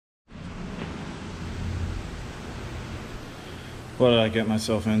What did I get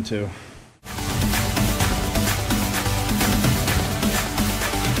myself into?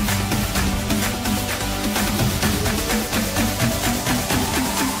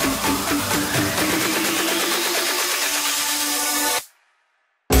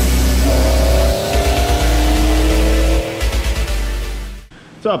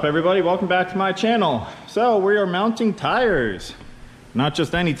 What's up everybody, welcome back to my channel. So we are mounting tires, not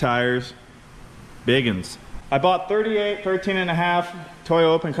just any tires, big uns. I bought 38 13.5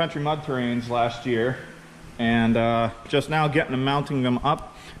 Toyo Open Country mud terrains last year, and just now getting them, mounting them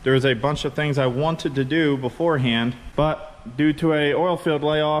up. There's a bunch of things I wanted to do beforehand, but due to a oil field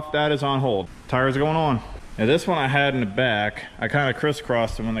layoff, that is on hold. Tires are going on. Now this one I had in the back, I kind of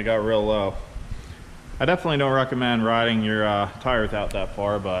crisscrossed them when they got real low. I definitely don't recommend riding your tires out that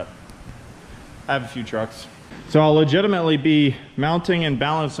far, but I have a few trucks. So I'll legitimately be mounting and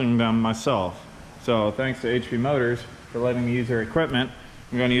balancing them myself. So thanks to HP Motors for letting me use their equipment.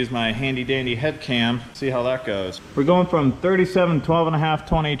 I'm going to use my handy dandy head cam, see how that goes. We're going from 37 12.5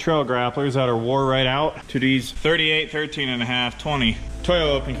 20 trail grapplers that are wore right out to these 38 13.5 20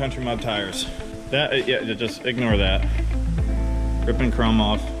 Toyo Open Country mud tires. That, yeah, just ignore that. Ripping chrome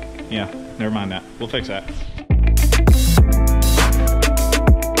off. Yeah, never mind that. We'll fix that.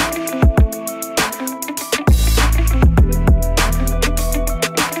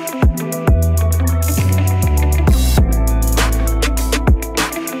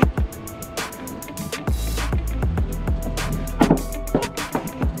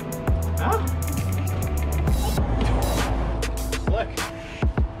 Slick.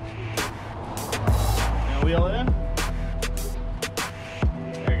 Now wheel it in.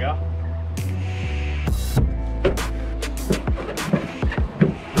 There you go.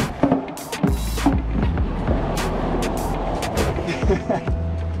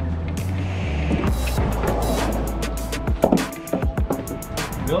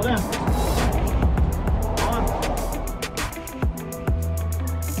 Build in. Come on.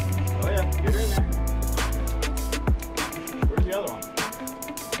 Oh yeah, get her in there. Where's the other one?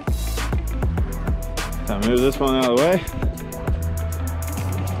 Time to move this one out of the way.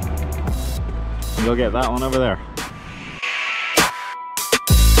 And go get that one over there.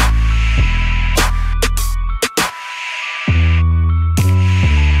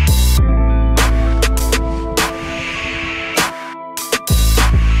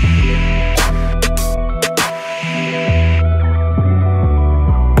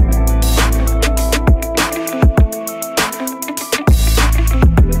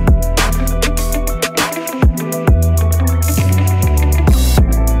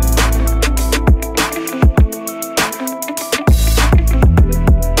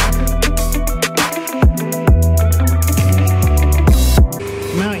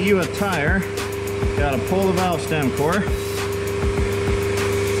 A tire, gotta pull the valve stem core.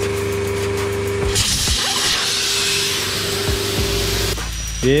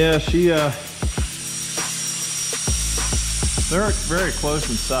 Yeah, they're very close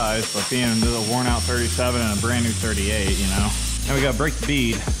in size, but being a worn out 37 and a brand new 38, you know. And we gotta break the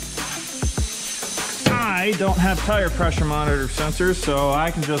bead. I don't have tire pressure monitor sensors, so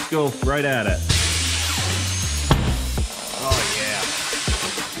I can just go right at it.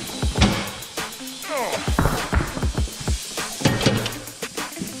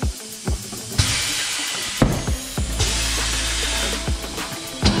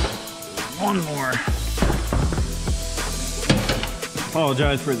 One more.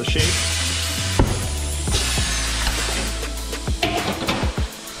 Apologize for the shape.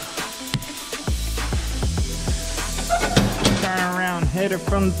 Turn around, hit it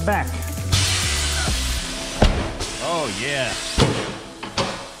from the back. Oh yeah.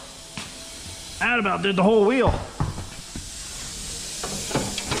 That about did the whole wheel.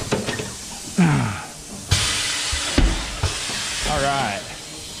 All right.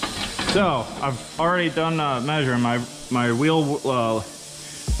 So I've already done measuring my wheel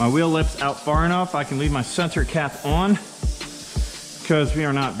lips out far enough. I can leave my center cap on because we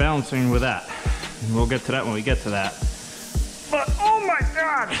are not balancing with that. And we'll get to that when we get to that. But oh my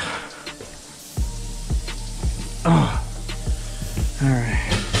god! Oh. All right.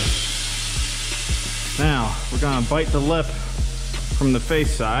 Now we're gonna bite the lip from the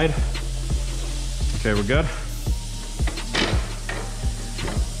face side. Okay, we're good.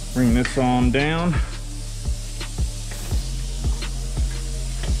 Bring this on down.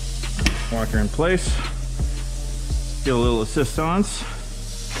 Lock her in place. Get a little assistance.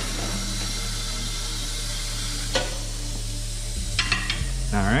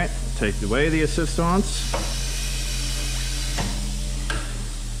 All right, take away the assistance.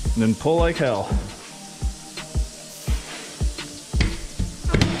 And then pull like hell.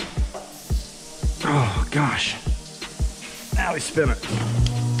 gosh. Now we spin it.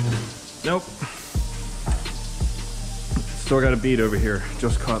 Nope. Still got a bead over here.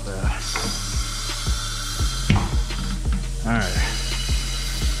 Just caught that. All right.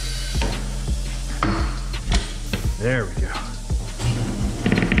 There we go.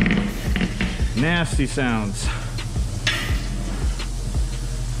 Nasty sounds.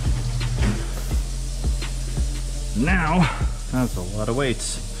 Now, that's a lot of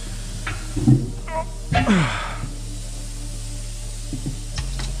weights.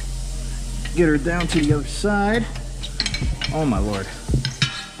 Get her down to the other side. Oh my Lord.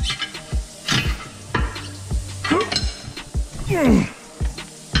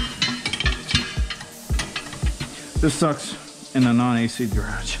 This sucks in a non-AC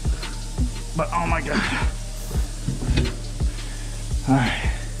garage. But oh my God. All right.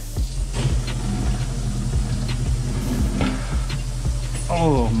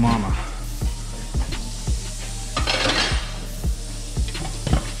 Oh, mama.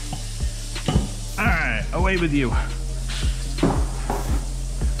 All right, away with you.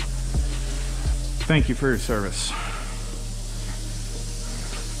 Thank you for your service.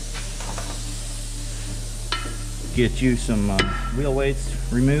 Get you some wheel weights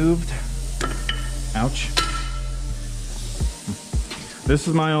removed. Ouch. This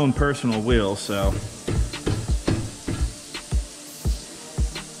is my own personal wheel, so.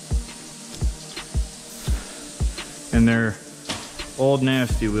 And they're old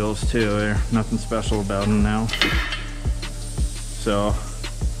nasty wheels too. There's nothing special about them now. So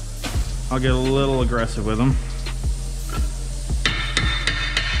I'll get a little aggressive with them.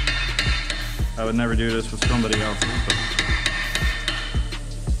 I would never do this with somebody else's. But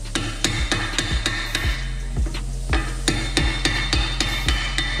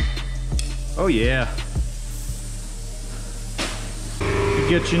oh yeah. You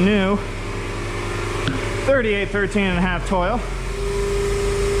get your new 38 13.5 Toyo.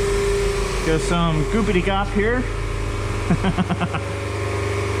 Got some goopity gop here.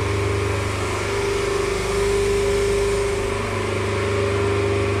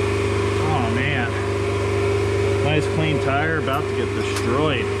 Oh man. Nice clean tire, about to get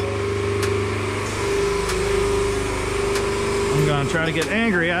destroyed. I'm gonna try to get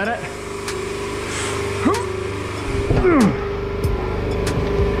angry at it.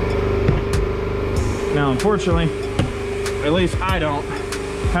 Now, unfortunately, at least I don't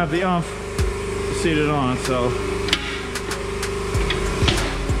have the oomph to seat it on, so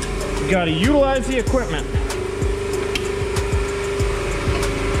you gotta utilize the equipment.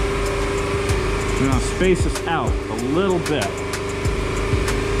 I'm gonna space this out a little bit.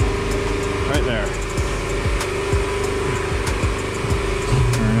 Right there.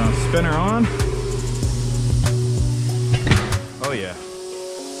 We're gonna spin her on. Oh yeah.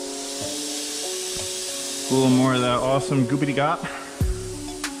 A little more of that awesome goopity gop.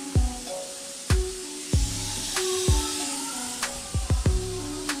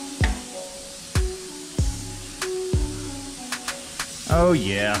 Oh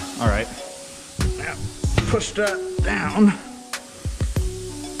yeah, all right. Now push that down.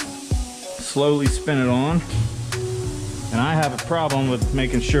 Slowly spin it on. And I have a problem with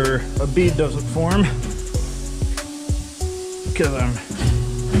making sure a bead doesn't form because I'm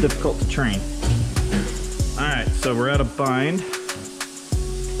difficult to train. All right, so we're at a bind.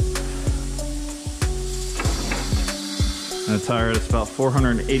 And a tire that's about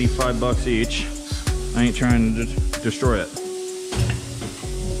 485 bucks each. I ain't trying to destroy it.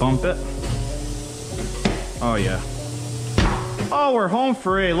 Bump it. Oh yeah. Oh, we're home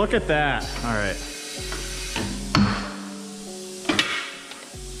free, look at that. All right.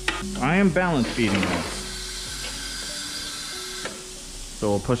 I am balance beating this. So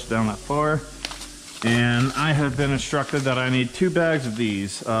we'll push it down that far. And I have been instructed that I need 2 bags of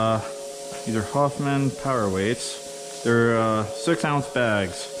these. These are Hofmann power weights. They're 6-ounce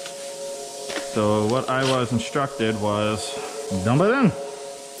bags. So what I was instructed was dump it in.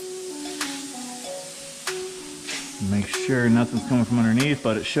 Make sure nothing's coming from underneath,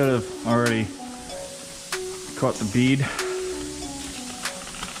 but it should have already caught the bead.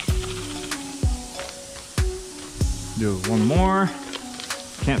 Do one more.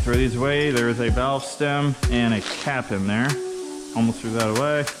 Can't throw these away. There is a valve stem and a cap in there. Almost threw that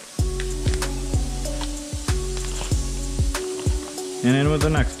away. And in with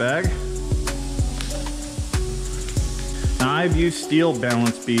the next bag. Now I've used steel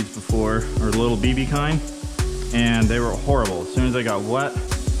balance beads before, or little BB kind, and they were horrible. As soon as they got wet,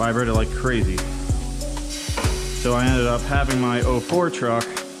 vibrated like crazy. So I ended up having my 04 truck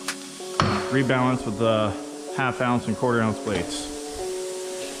rebalanced with the 1/2 ounce and 1/4 ounce weights.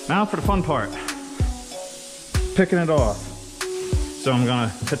 Now for the fun part. picking it off. So I'm gonna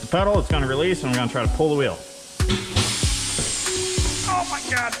hit the pedal, it's gonna release, and I'm gonna try to pull the wheel. Oh my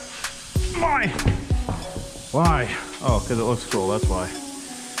God, why? Why? Oh, because it looks cool, that's why.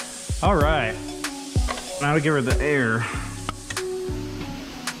 All right, now to give her the air.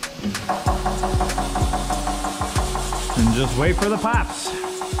 And just wait for the pops.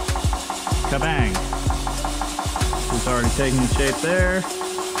 Kabang. It's already taking shape there.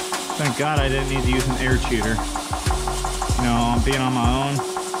 Thank God I didn't need to use an air cheater. You know, I'm being on my own.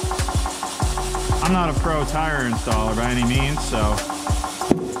 I'm not a pro tire installer by any means, so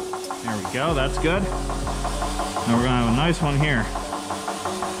there we go, that's good. Now we're gonna have a nice one here.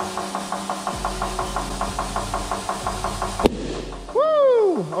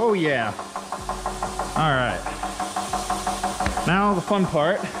 Woo! Oh yeah. All right. Now the fun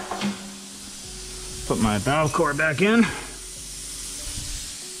part. Put my valve core back in.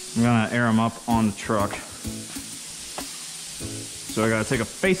 I'm gonna air them up on the truck. So I gotta take a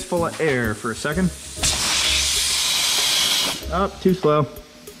face full of air for a second. Oh, too slow.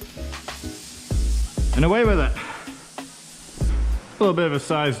 And away with it. A little bit of a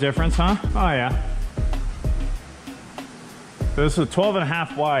size difference, huh? Oh yeah. This is a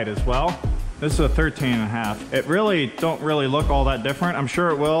 12.5 wide as well. This is a 13.5. It really don't really look all that different. I'm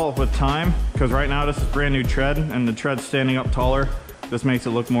sure it will with time, because right now this is brand new tread and the tread's standing up taller. This makes it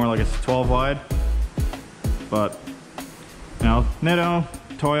look more like it's 12 wide. But, you know, Nitto,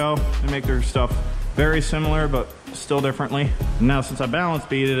 Toyo, they make their stuff very similar, but still differently. And now since I balance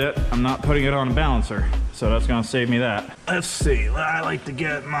beaded it, I'm not putting it on a balancer. So that's gonna save me that. Let's see, I like to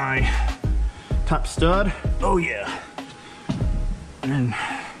get my top stud. Oh yeah. And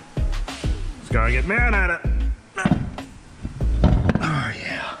just gotta get mad at it. Oh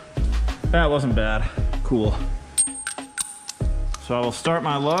yeah. That wasn't bad. Cool. So I will start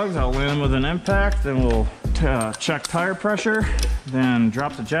my lugs, I'll land with an impact, then we'll check tire pressure, then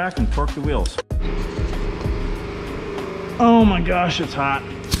drop the jack and torque the wheels. Oh my gosh, it's hot.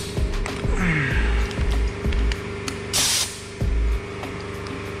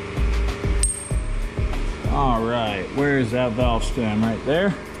 All right, where's that valve stem? Right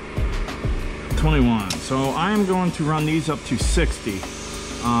there. 21. So I am going to run these up to 60.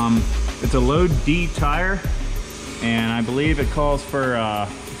 It's a low D tire, and I believe it calls for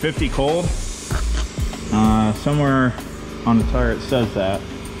 50 cold. Somewhere on the tire it says that.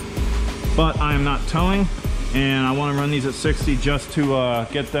 But I am not towing, and I want to run these at 60 just to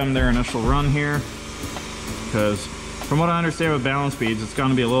get them their initial run here. Because from what I understand with balance beads, it's going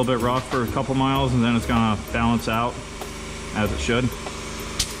to be a little bit rough for a couple miles, and then it's going to balance out as it should.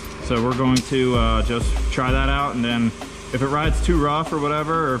 So we're going to just try that out, and then if it rides too rough or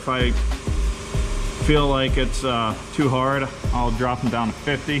whatever, or if I feel like it's too hard, I'll drop them down to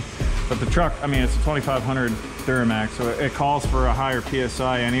 50. But the truck, I mean, it's a 2500 Duramax, so it calls for a higher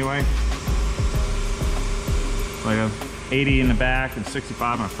PSI anyway. Like a 80 in the back and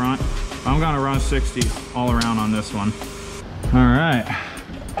 65 in the front. I'm gonna run 60 all around on this one. All right.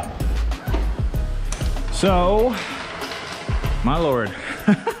 So, my Lord.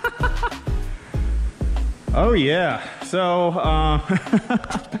 Oh yeah, so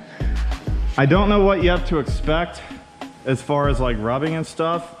I don't know what you have to expect as far as like rubbing and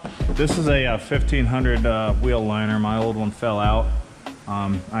stuff. This is a 1500 wheel liner. My old one fell out.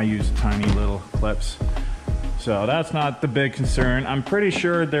 I use tiny little clips. So that's not the big concern. I'm pretty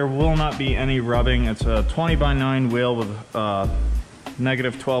sure there will not be any rubbing. It's a 20/9 wheel with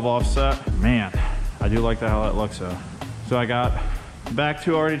 -12 offset. Man, I do like how that looks though. So I got the back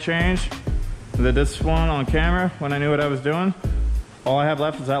two already changed. Did this one on camera when I knew what I was doing. All I have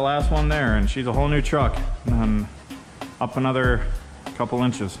left is that last one there, and she's a whole new truck. And up another couple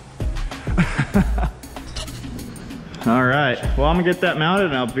inches. All right, well, I'm gonna get that mounted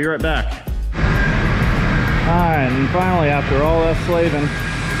and I'll be right back. All right, and finally, after all that slaving,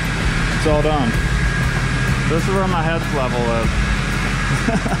 it's all done. This is where my head's level is.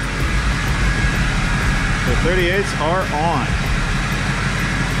 The 38s are on.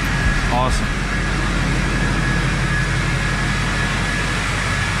 Awesome.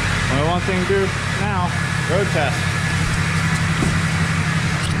 Only one thing to do now, road test.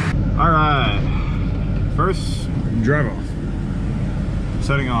 All right, first drive off.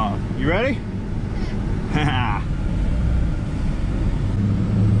 Setting off. You ready?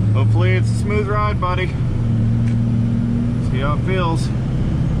 Hopefully it's a smooth ride, buddy. See how it feels.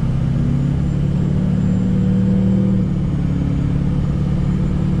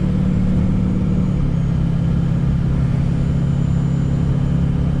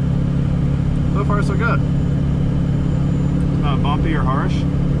 So far so good. It's not bumpy or harsh.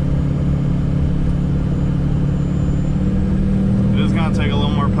 gonna take a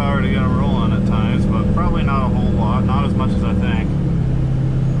little more power to get them rolling at times, but probably not a whole lot, not as much as I think.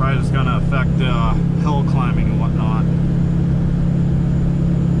 Probably just gonna affect hill climbing and whatnot.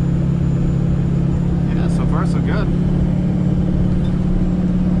 Yeah, so far so good.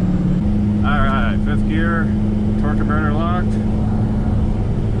 Alright, 5th gear, torque converter locked.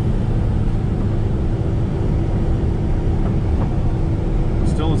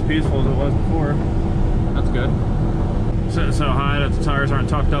 Still as peaceful as it was before. That's good. Sitting so high that the tires aren't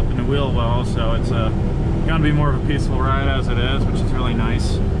tucked up in the wheel well, so it's gonna be more of a peaceful ride as it is, which is really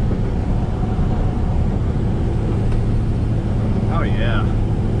nice. Oh yeah,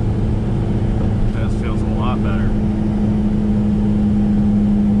 this feels a lot better.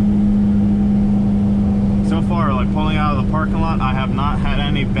 So far, like pulling out of the parking lot, I have not had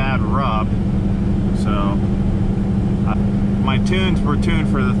any bad rub. So my tunes were tuned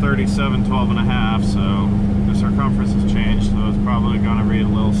for the 37, 12.5, so the circumference has changed, so it's probably going to read a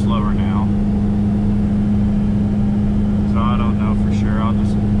little slower now. So I don't know for sure.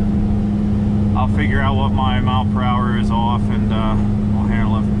 I'll figure out what my mile per hour is off, and we'll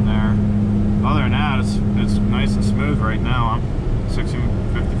handle it from there. Other than that, it's nice and smooth right now. I'm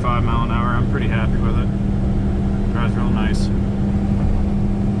 55 mile an hour. I'm pretty happy with it. Drives real nice.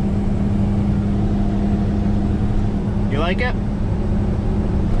 You like it?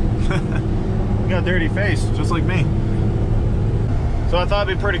 You got a dirty face, just like me. So I thought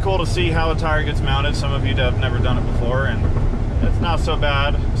it'd be pretty cool to see how a tire gets mounted. Some of you have never done it before, and it's not so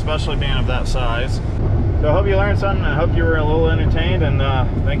bad, especially being of that size. So I hope you learned something. I hope you were a little entertained, and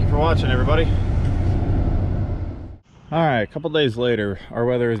thank you for watching, everybody. Alright, a couple days later, our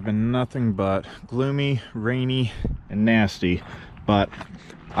weather has been nothing but gloomy, rainy, and nasty, but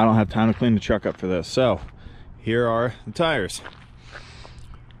I don't have time to clean the truck up for this. So here are the tires.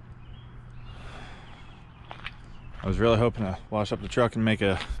 I was really hoping to wash up the truck and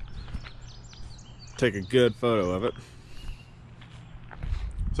take a good photo of it.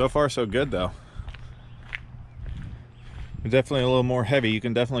 So far so good though. They're definitely a little more heavy. You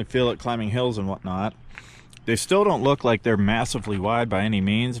can definitely feel it climbing hills and whatnot. They still don't look like they're massively wide by any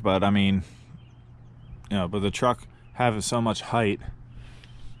means, but I mean, you know, but the truck having so much height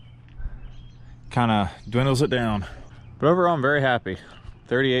kind of dwindles it down. But overall, I'm very happy.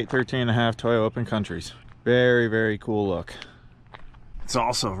 38, 13.5 Toyo Open Countries. Very, very cool look. It's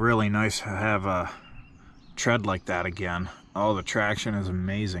also really nice to have a tread like that again. Oh, the traction is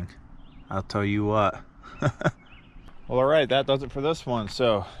amazing. I'll tell you what. Well, alright, that does it for this one.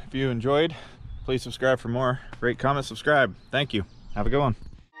 So if you enjoyed, please subscribe for more. Rate, comment, subscribe. Thank you. Have a good one.